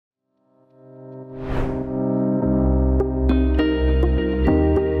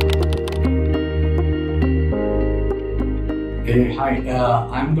Hi,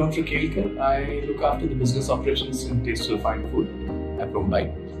 I'm Dr. Kelkar. I look after the business operations in Taste Fine Food at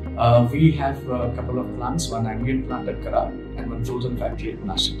Mumbai. We have a couple of plants, one ambient plant at Karar and one frozen factory at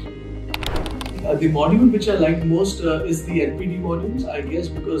Nashik. The module which I like most is the LPD modules, I guess,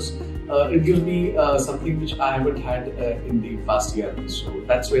 because it gives me something which I haven't had in the past ERP. So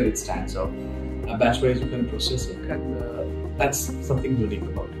that's where it stands out. Batch-wise you can process it, and that's something unique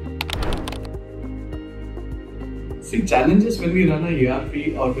about it. See, challenges when we run a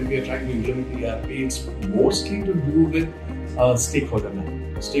ERP or when we are trying to implement ERP, it's mostly to do with stakeholder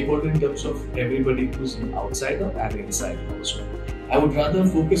management. Stakeholder in terms of everybody who's an outsider and insider also. I would rather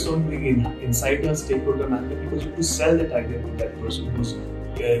focus on being insider stakeholder management because you have to sell that idea to that person who's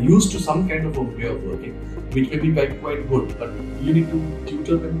used to some kind of a way of working, which may be quite good, but you need to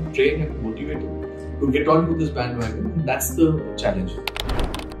tutor them, train and motivate them to get onto this bandwagon. That's the challenge.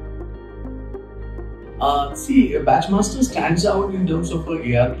 See, BatchMaster stands out in terms of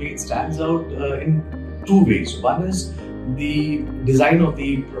ERP. It stands out in two ways. One is the design of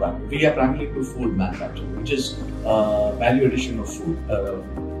the product. We are primarily into food manufacturing, which is value addition of food.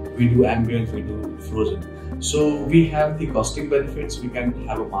 We do ambient, we do frozen. So we have the costing benefits. We can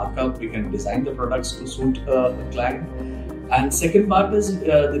have a markup. We can design the products to suit the client. And second part is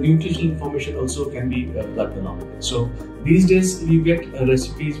the nutritional information also can be plugged along with it. So these days you get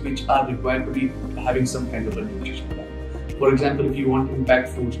recipes which are required to be having some kind of a nutrition plan. For example, if you want impact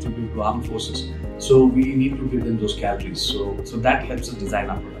foods to give to armed forces, so we need to give them those calories. So that helps us design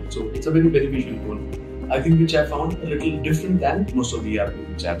our product. So it's a very beneficial tool, I think, which I found a little different than most of the ERP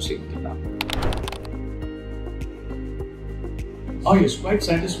which I've seen till now. Oh yes, quite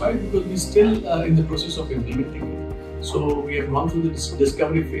satisfied because we're still in the process of implementing it. So we have gone through the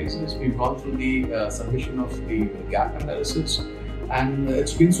discovery phases, we've gone through the submission of the gap analysis, and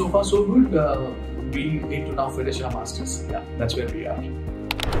it's been so far so good. We need to now finish our masters. Yeah, that's where we are.